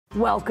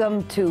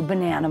Welcome to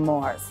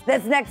Bananamores.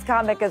 This next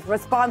comic is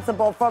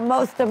responsible for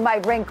most of my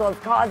wrinkles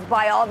caused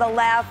by all the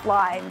laugh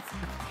lines.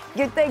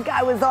 You'd think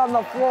I was on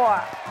the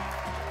floor.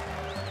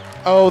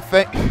 Oh,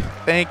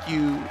 thank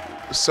you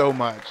so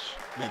much,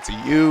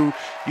 Mitzy.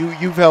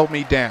 You've held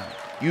me down.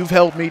 You've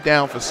held me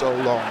down for so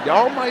long.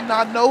 Y'all might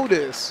not know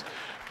this,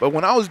 but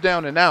when I was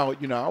down and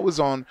out, you know, I was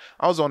on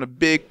a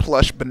big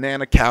plush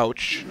banana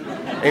couch,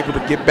 able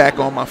to get back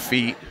on my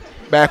feet.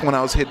 Back when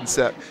I was hitting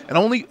set, and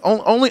only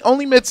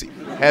Mitzy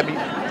had me.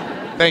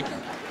 Thank you.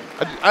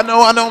 I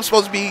know I'm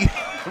supposed to be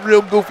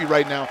real goofy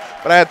right now,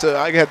 but I had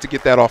to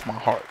get that off my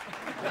heart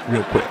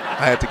real quick.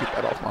 I had to get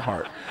that off my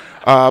heart.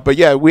 But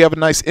yeah, we have a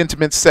nice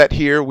intimate set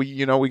here.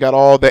 We got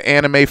all the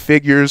anime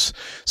figures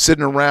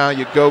sitting around.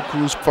 Your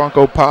Goku's,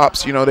 Funko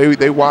Pops. You know,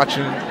 they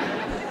watching.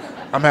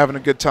 I'm having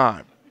a good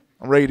time.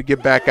 I'm ready to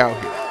get back out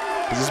here.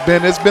 'Cause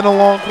it's been a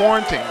long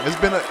quarantine.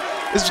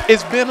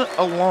 It's been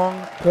a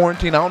long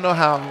quarantine. I don't know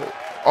how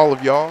all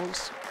of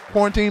y'all's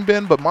quarantine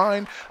been, but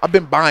mine, I've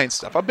been buying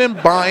stuff. I've been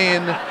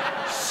buying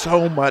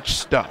so much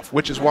stuff,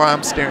 which is why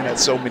I'm staring at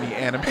so many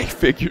anime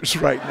figures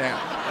right now.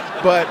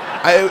 But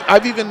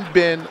I've even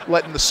been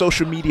letting the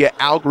social media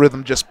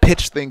algorithm just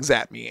pitch things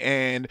at me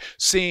and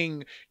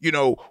seeing, you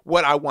know,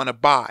 what I want to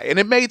buy. And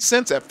it made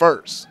sense at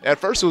first. At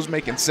first it was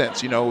making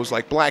sense. You know, it was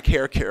like black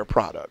hair care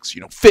products, you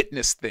know,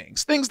 fitness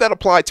things that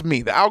apply to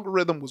me. The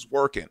algorithm was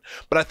working.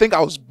 But I think I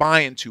was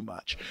buying too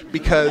much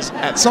because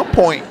at some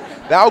point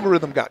the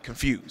algorithm got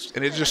confused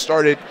and it just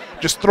started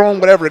just throwing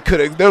whatever it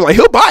could. They're like,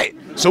 he'll buy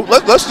it. So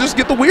let's just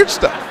get the weird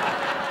stuff.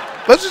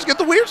 Let's just get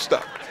the weird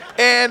stuff.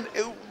 And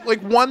like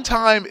one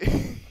time,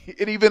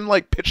 it even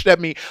like pitched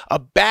at me a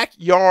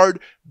backyard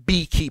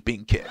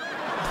beekeeping kit.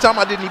 At the time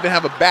I didn't even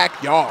have a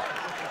backyard,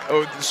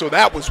 so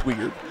that was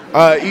weird.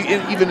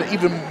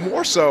 Even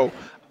more so,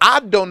 I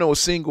don't know a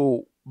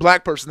single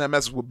black person that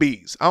messes with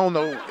bees. I don't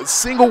know a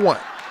single one.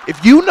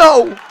 If you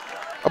know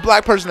a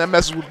black person that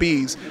messes with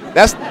bees,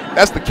 that's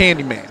the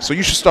candy man. So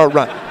you should start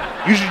running.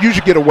 You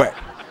should get away.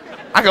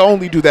 I can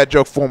only do that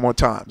joke 4 more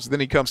times. Then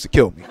he comes to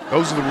kill me.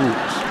 Those are the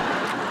rules.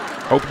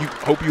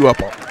 Hope you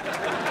up on it.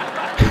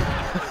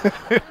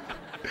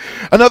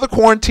 Another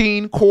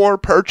quarantine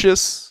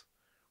quar-chases,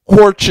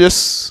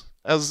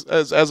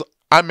 as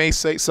I may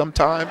say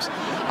sometimes.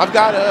 I've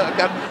got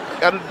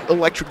an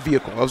electric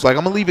vehicle. I was like,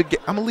 I'm gonna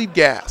leave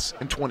gas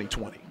in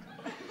 2020.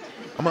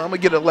 I'm gonna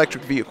get an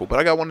electric vehicle, but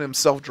I got one of them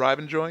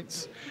self-driving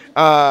joints,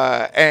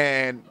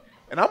 and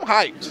I'm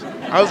hyped.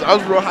 I was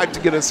real hyped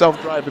to get a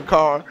self-driving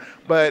car.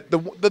 But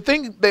the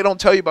thing they don't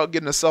tell you about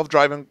getting a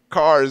self-driving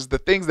car is the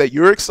things that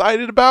you're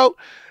excited about.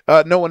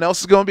 No one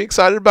else is going to be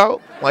excited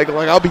about. Like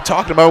I'll be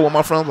talking about it with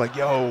my friends, like,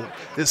 yo,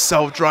 this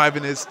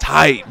self-driving is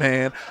tight,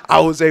 man. I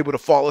was able to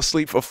fall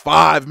asleep for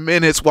 5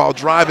 minutes while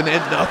driving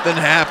and nothing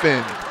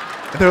happened.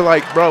 And they're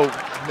like, bro,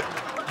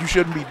 you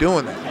shouldn't be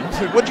doing that. I'm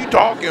like, what you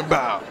talking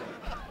about?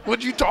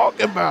 What you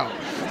talking about?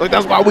 Like,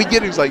 that's why we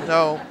get it. He's like,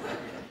 no,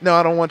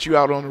 I don't want you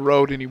out on the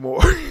road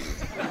anymore.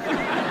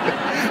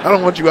 I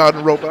don't want you out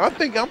on the road. But I'm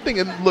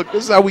thinking, look,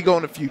 this is how we go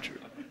in the future.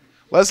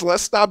 Let's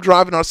stop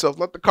driving ourselves.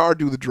 Let the car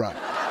do the drive.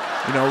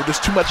 You know, there's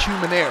too much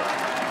human error.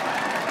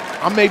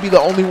 I may be the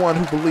only one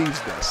who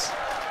believes this,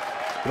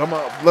 but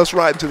let's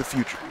ride into the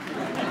future.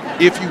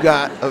 If you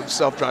got a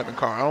self-driving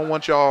car, I don't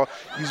want y'all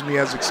using me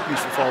as an excuse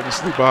for falling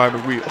asleep behind the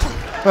wheel.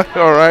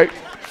 All right.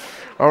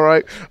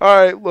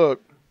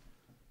 Look,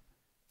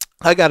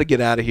 I got to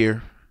get out of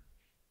here.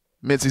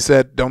 Mitzy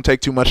said, "Don't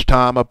take too much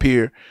time up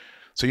here,"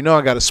 so you know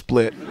I got to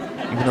split,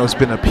 even though it's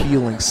been an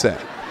appealing set.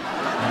 You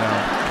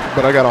know,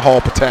 but I got to haul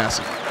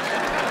potassium.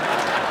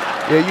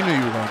 Yeah, you knew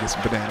you were going to get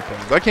some banana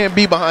puns. I can't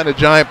be behind a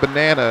giant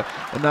banana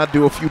and not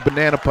do a few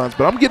banana puns,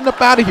 but I'm getting up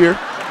out of here.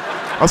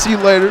 I'll see you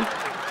later.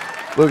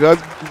 Look,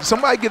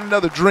 somebody get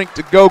another drink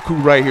to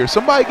Goku right here.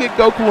 Somebody get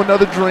Goku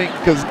another drink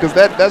because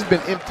that's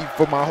been empty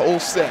for my whole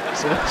set.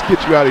 So let's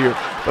get you out of here.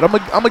 But I'm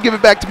going to give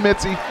it back to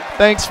Mitzy.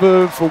 Thanks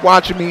for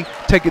watching me,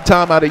 taking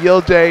time out of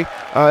your day,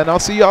 and I'll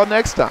see y'all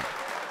next time.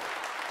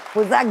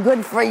 Was that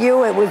good for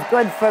you? It was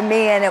good for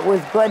me, and it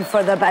was good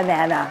for the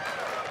banana.